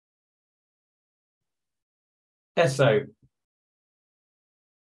 Esso.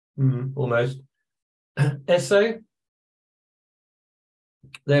 Almost. Esso.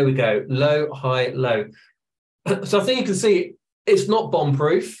 There we go. Low, high, low. So I think you can see it's not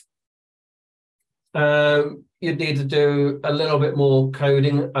bomb-proof. You'd need to do a little bit more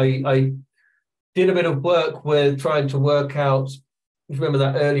coding. I did a bit of work with trying to work out, remember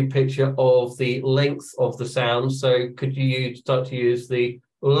that early picture of the length of the sound. So could you start to use the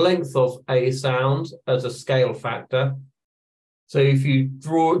length of a sound as a scale factor? So if you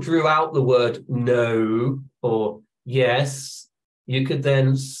drew out the word no or yes, you could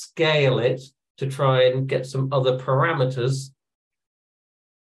then scale it to try and get some other parameters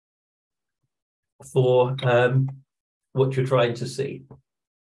for what you're trying to see.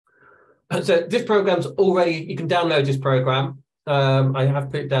 So this program's already, you can download this program. I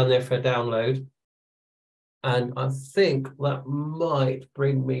have put it down there for download. And I think that might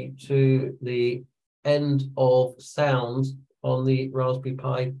bring me to the end of sounds on the Raspberry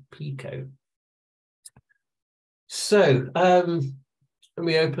Pi Pico. So let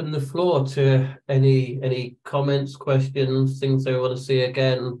me open the floor to any comments, questions, things they want to see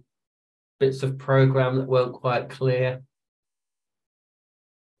again, bits of program that weren't quite clear.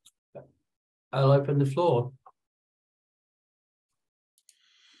 I'll open the floor.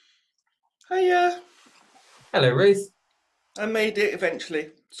 Hiya. Hello, Ruth. I made it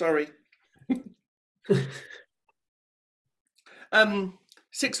eventually. Sorry.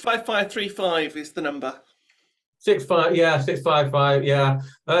 65535 is the number. 655, yeah.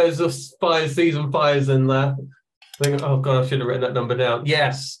 There's a season 5s in there. Oh God, I should have written that number down.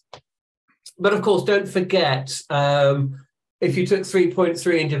 Yes. But of course, don't forget, if you took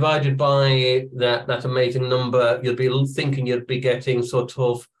 3.3 and divided by that amazing number, you'd be thinking you'd be getting sort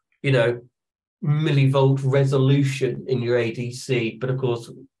of, you know, millivolt resolution in your ADC. But of course,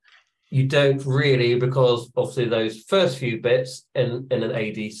 you don't really, because obviously those first few bits in an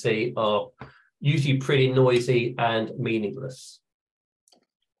ADC are usually pretty noisy and meaningless.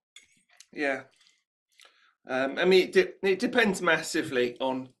 Yeah. I mean, it depends massively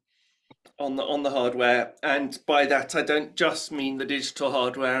on the hardware, and by that I don't just mean the digital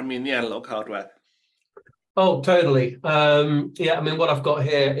hardware, I mean the analog hardware. Oh, totally. Yeah, I mean, what I've got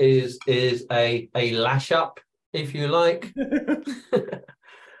here is a lash up, if you like.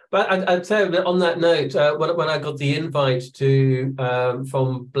 But I'd say that on that note, when I got the invite to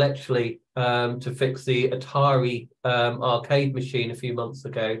from Bletchley to fix the Atari arcade machine a few months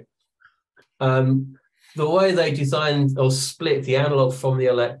ago, the way they designed or split the analog from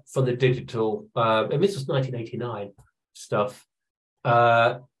the digital, and this was 1989 stuff.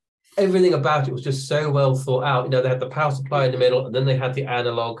 Everything about it was just so well thought out. You know, they had the power supply in the middle, and then they had the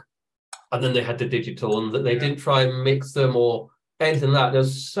analog, and then they had the digital, and that they didn't try and mix them or anything like that.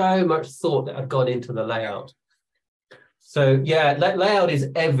 There's so much thought that had gone into the layout. So yeah, layout is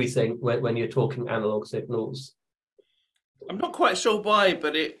everything when you're talking analog signals. I'm not quite sure why,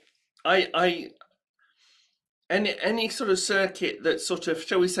 but any sort of circuit that's sort of,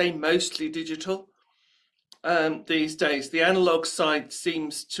 shall we say, mostly digital these days, the analog side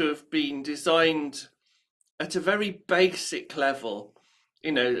seems to have been designed at a very basic level,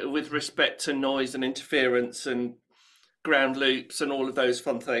 you know, with respect to noise and interference and ground loops and all of those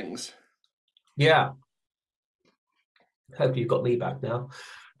fun things. Yeah. Hope you've got me back now.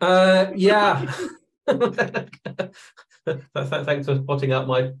 Yeah. Thanks for spotting out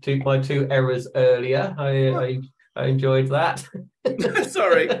my two errors earlier. I enjoyed that.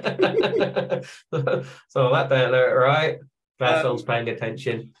 Sorry. So that there, right? That's paying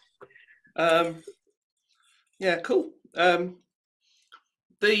attention. Yeah, cool.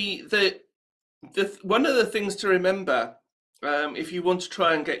 The one of the things to remember, if you want to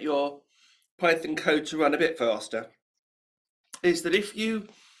try and get your Python code to run a bit faster, is that if you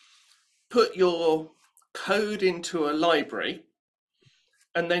put your code into a library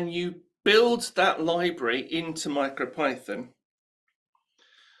and then you build that library into MicroPython,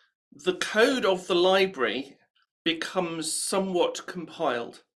 the code of the library becomes somewhat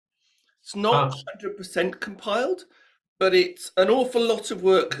compiled. It's not 100% compiled, but it's an awful lot of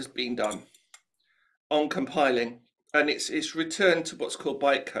work has been done on compiling, and it's returned to what's called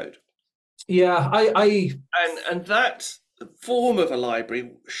bytecode. Yeah, and that form of a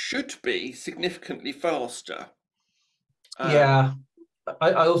library should be significantly faster. Yeah,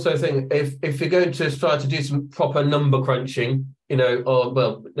 I also think if you're going to try to do some proper number crunching, you know, or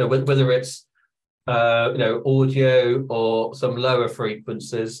well, you know, whether it's you know, audio or some lower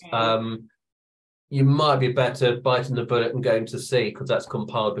frequencies, you might be better biting the bullet and going to C, because that's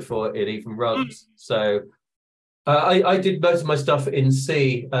compiled before it even runs. So I did most of my stuff in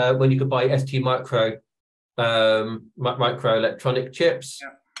C when you could buy ST micro electronic chips.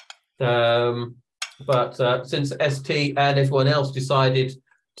 Yeah. But since ST and everyone else decided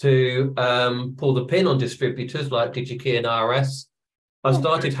to pull the pin on distributors like DigiKey and RS. I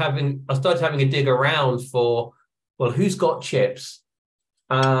started having a dig around for, well, who's got chips,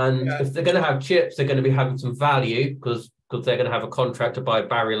 and if they're going to have chips, they're going to be having some value because they're going to have a contract to buy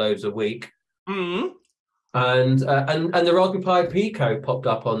barry loads a week. Mm-hmm. And the Raspberry Pi Pico popped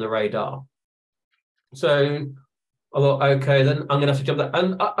up on the radar. So I thought, okay, then I'm going to have to jump that.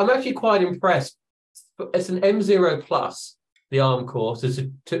 And I'm actually quite impressed. It's an M0 Plus, the ARM core. So it's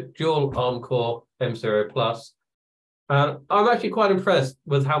a dual ARM core M0 Plus. I'm actually quite impressed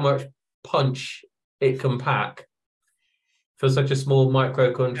with how much punch it can pack for such a small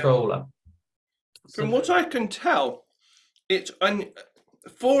microcontroller. From what I can tell,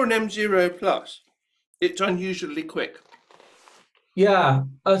 for an M0 Plus, it's unusually quick. Yeah,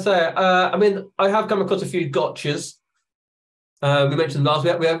 I say. I mean, I have come across a few gotchas. We mentioned last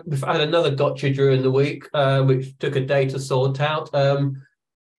week we've had another gotcha during the week, which took a day to sort out.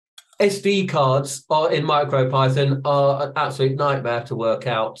 SD cards in MicroPython are an absolute nightmare to work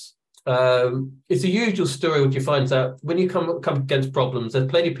out. It's a usual story what you find out when you come against problems. There's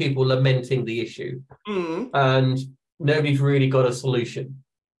plenty of people lamenting the issue, and nobody's really got a solution.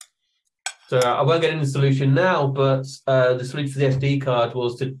 So I won't get into the solution now, but the solution for the SD card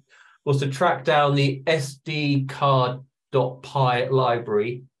was to track down the SD card.py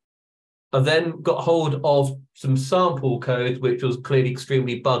library. I then got hold of some sample code, which was clearly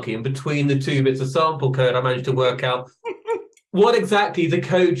extremely buggy. And between the two bits of sample code, I managed to work out what exactly the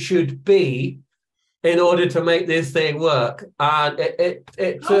code should be in order to make this thing work. And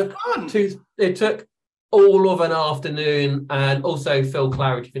it took all of an afternoon, and also Phil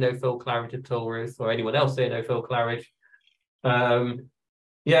Claridge, if you know Phil Claridge at all, Ruth, or anyone else there know Phil Claridge.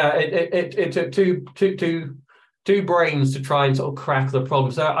 It took two brains to try and sort of crack the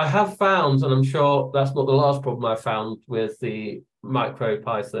problem. So I have found, and I'm sure that's not the last problem I found with the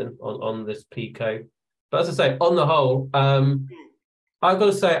MicroPython on this Pico. But as I say, on the whole, I've got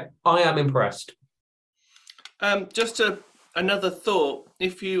to say I am impressed. Another thought,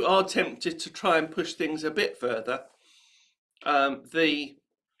 if you are tempted to try and push things a bit further, shall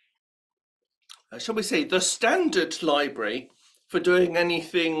we say, the standard library for doing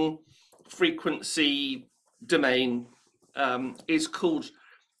anything frequency domain is called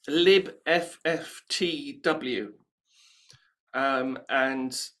libffTW,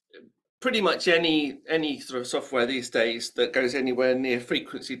 and pretty much any sort of software these days that goes anywhere near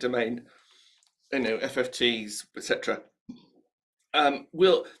frequency domain, FFTs, etc.,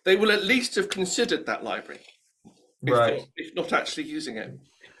 they will at least have considered that library, if not actually using it.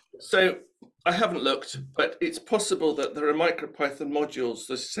 So I haven't looked, but it's possible that there are MicroPython modules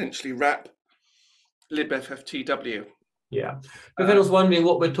that essentially wrap libffTW. Yeah. If anyone's wondering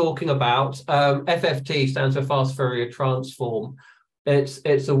what we're talking about, FFT stands for fast Fourier transform.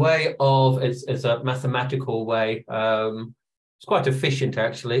 It's a way of it's a mathematical way. It's quite efficient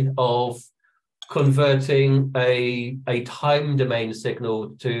actually of converting a time domain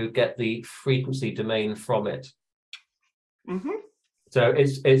signal to get the frequency domain from it. Mm-hmm. So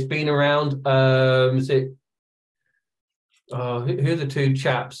it's been around. Who are the two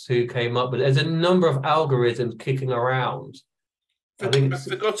chaps who came up with it? There's a number of algorithms kicking around. I've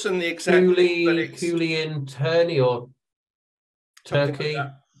forgotten the exact Cooley and Turney or Turkey,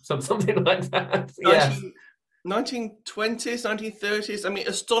 something like that. 1920s, 1930s. I mean,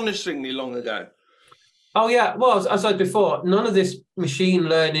 astonishingly long ago. Oh yeah. Well, as I said before, none of this machine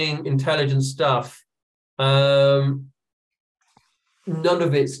learning, intelligence stuff. None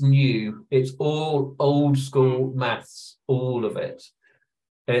of it's new. It's all old school maths, all of it.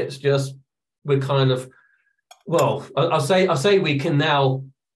 It's just we're kind of, well, I'll say we can now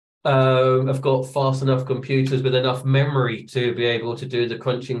have got fast enough computers with enough memory to be able to do the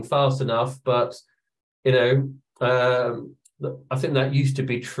crunching fast enough. But I think that used to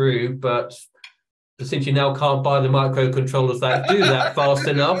be true. But since you now can't buy the microcontrollers that do that fast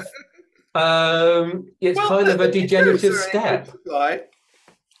enough, it's kind of a degenerative step.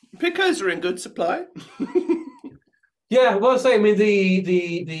 Picos are in good supply. Yeah, well, I mean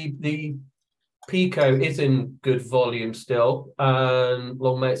the Pico is in good volume still, and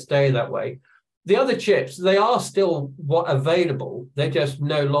long may it stay that way. The other chips, they are still available. They're just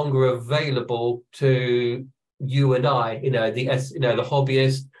no longer available to you and I. The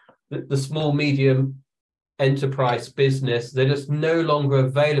hobbyist, the small medium enterprise business. They're just no longer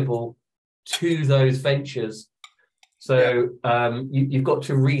available to those ventures. So you've got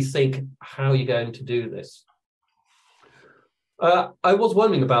to rethink how you're going to do this. I was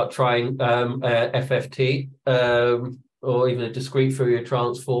wondering about trying FFT or even a discrete Fourier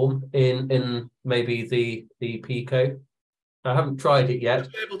transform in maybe the Pico. I haven't tried it yet.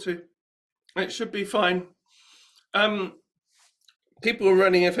 You'll be able to. It should be fine. People were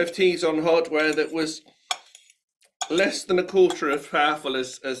running FFTs on hardware that was less than a quarter as powerful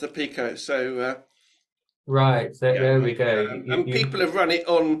as the Pico. So Right, there we go. and people have run it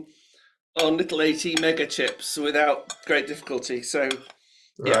on little 80 mega chips without great difficulty. So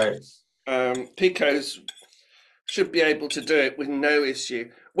right. Picos should be able to do it with no issue.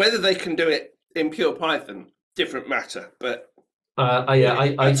 Whether they can do it in pure Python, different matter. But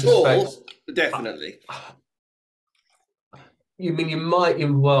I suspect definitely. You mean you might?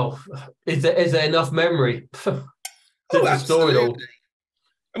 Well, is there enough memory to store it all?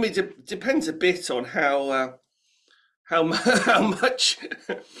 I mean, it depends a bit on how much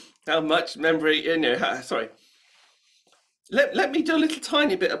memory. Sorry. Let me do a little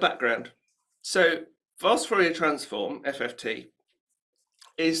tiny bit of background. So, fast Fourier transform (FFT)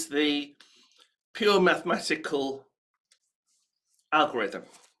 is the pure mathematical algorithm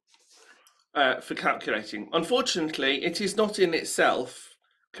for calculating. Unfortunately, it is not in itself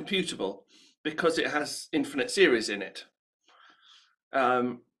computable because it has infinite series in it.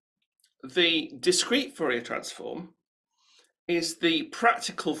 The discrete Fourier transform is the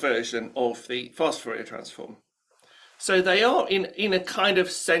practical version of the fast Fourier transform. So they are in a kind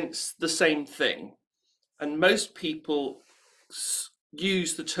of sense the same thing. And most people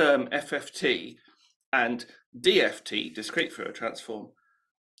use the term FFT and DFT, discrete Fourier transform,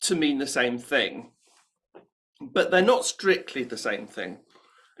 to mean the same thing, but they're not strictly the same thing.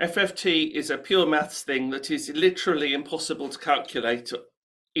 FFT is a pure maths thing that is literally impossible to calculate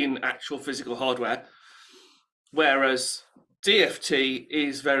in actual physical hardware, whereas DFT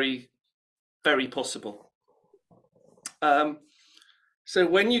is very, very possible. So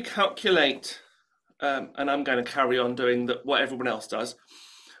when you calculate, and I'm going to carry on doing what everyone else does,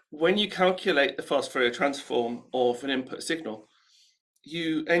 when you calculate the fast Fourier transform of an input signal,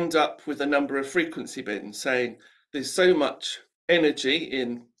 you end up with a number of frequency bins saying there's so much energy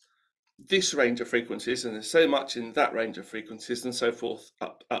in this range of frequencies and there's so much in that range of frequencies and so forth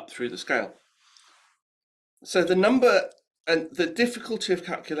up through the scale. So the number and the difficulty of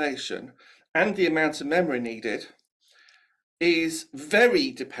calculation and the amount of memory needed is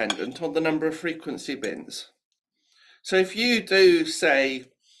very dependent on the number of frequency bins. So if you do, say,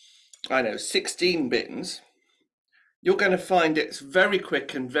 16 bins, you're going to find it's very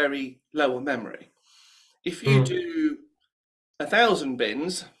quick and very low on memory. If you do 1,000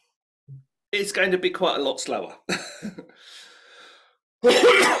 bins, it's going to be quite a lot slower.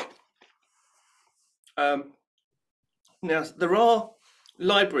 Now, there are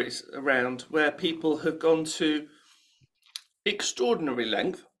libraries around where people have gone to extraordinary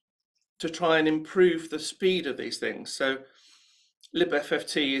length to try and improve the speed of these things. So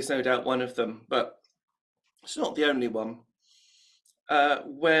libFFT is no doubt one of them, but it's not the only one,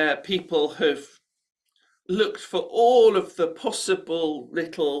 where people have looked for all of the possible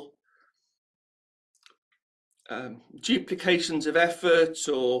little duplications of effort,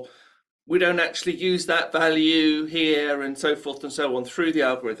 or we don't actually use that value here, and so forth and so on through the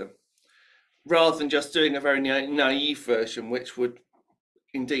algorithm, rather than just doing a very naive version, which would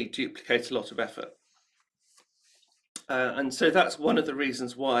indeed duplicate a lot of effort. And so that's one of the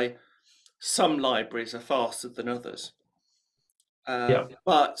reasons why some libraries are faster than others.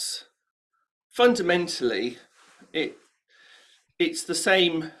 But fundamentally, it's the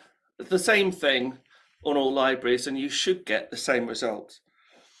same thing on all libraries, and you should get the same results.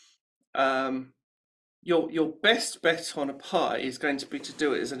 Your best bet on a Pi is going to be to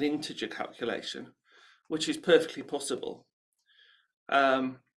do it as an integer calculation, which is perfectly possible.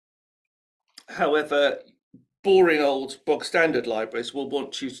 However, boring old bog standard libraries will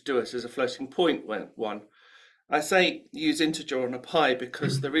want you to do it as a floating point one. I say use integer on a Pi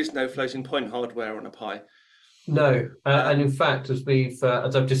because there is no floating point hardware on a Pi. No, and in fact, as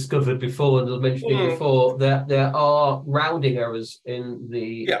I've discovered before, and I mentioned it before, there are rounding errors in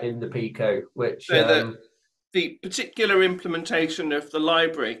the Pico, which the particular implementation of the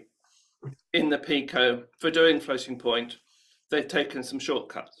library in the Pico for doing floating point, they've taken some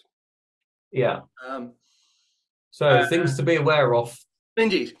shortcuts. Yeah. So things to be aware of.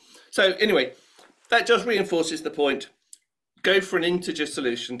 Indeed. So anyway, that just reinforces the point. Go for an integer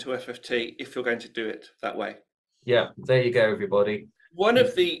solution to FFT if you're going to do it that way. Yeah, there you go, everybody. One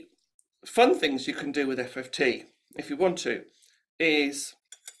of the fun things you can do with FFT, if you want to, is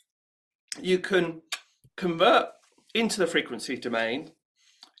you can convert into the frequency domain.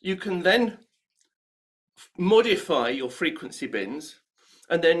 You can then modify your frequency bins,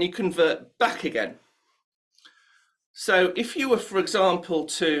 and then you convert back again. So if you were, for example,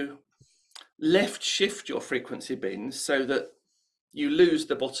 to left shift your frequency bins so that you lose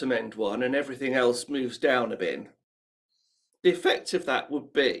the bottom end one and everything else moves down a bin, the effect of that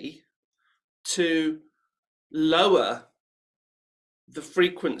would be to lower the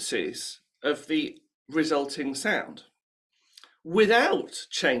frequencies of the resulting sound without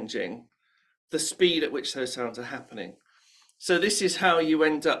changing the speed at which those sounds are happening. So this is how you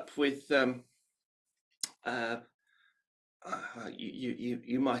end up with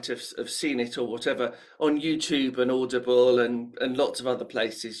you might have seen it or whatever on YouTube and Audible and lots of other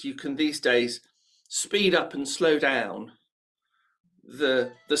places. You can these days speed up and slow down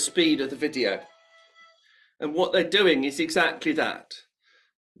the speed of the video. And what they're doing is exactly that.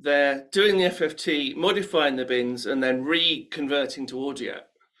 They're doing the FFT, modifying the bins, and then reconverting to audio.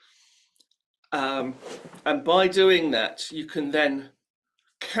 And by doing that, you can then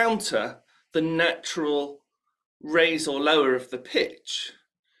counter the natural raise or lower of the pitch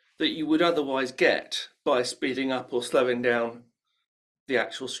that you would otherwise get by speeding up or slowing down the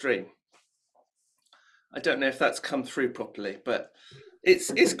actual stream. I don't know if that's come through properly, but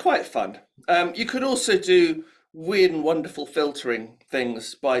it's quite fun. You could also do weird and wonderful filtering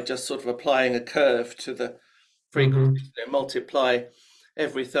things by just sort of applying a curve to the frequency, multiply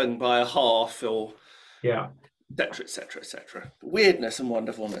everything by a half, or yeah, etc., etc., etc. Weirdness and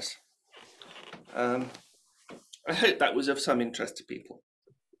wonderfulness. I hope that was of some interest to people.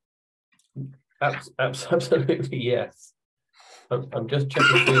 Absolutely, yes. I'm just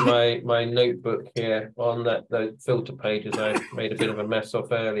checking through my notebook here on those filter pages I made a bit of a mess of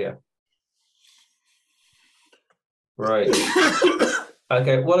earlier. Right.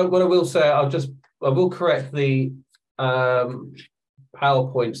 Okay. What I will say, I will correct the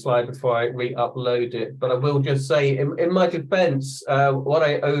PowerPoint slide before I re-upload it. But I will just say, in my defence, what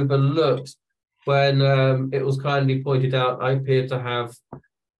I overlooked when it was kindly pointed out, I appear to have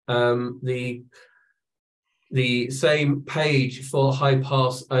the same page for high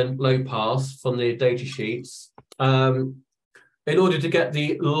pass and low pass from the data sheets. In order to get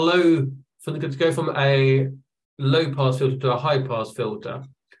the to go from a low pass filter to a high pass filter,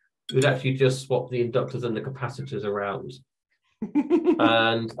 we'd actually just swap the inductors and the capacitors around.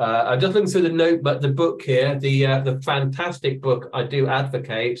 And I'm just looking through the book here, the fantastic book I do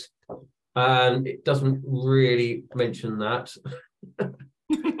advocate, and it doesn't really mention that.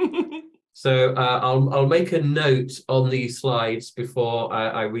 So I'll make a note on these slides before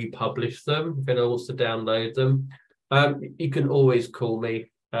I republish them. If anyone wants to download them, you can always call me,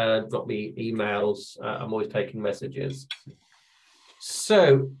 drop me emails. I'm always taking messages.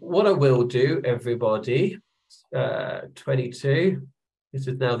 So what I will do, everybody, 22. This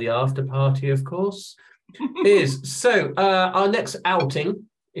is now the after party, of course. Our next outing,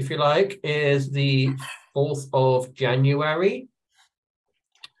 if you like, is the 4th of January.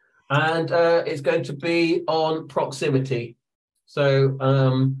 And it's going to be on proximity. So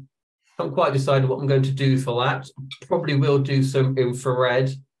I haven't quite decided what I'm going to do for that. Probably will do some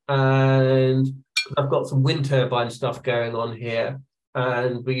infrared, and I've got some wind turbine stuff going on here,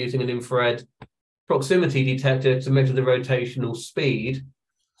 and we're using an infrared proximity detector to measure the rotational speed.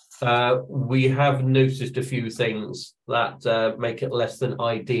 We have noticed a few things that make it less than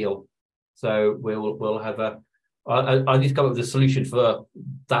ideal. So we'll have I need to come up with a solution for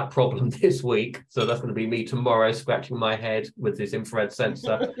that problem this week. So that's going to be me tomorrow scratching my head with this infrared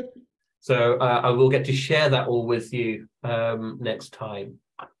sensor. So I will get to share that all with you next time.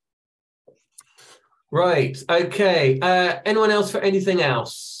 Right. Okay. Anyone else for anything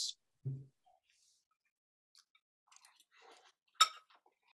else?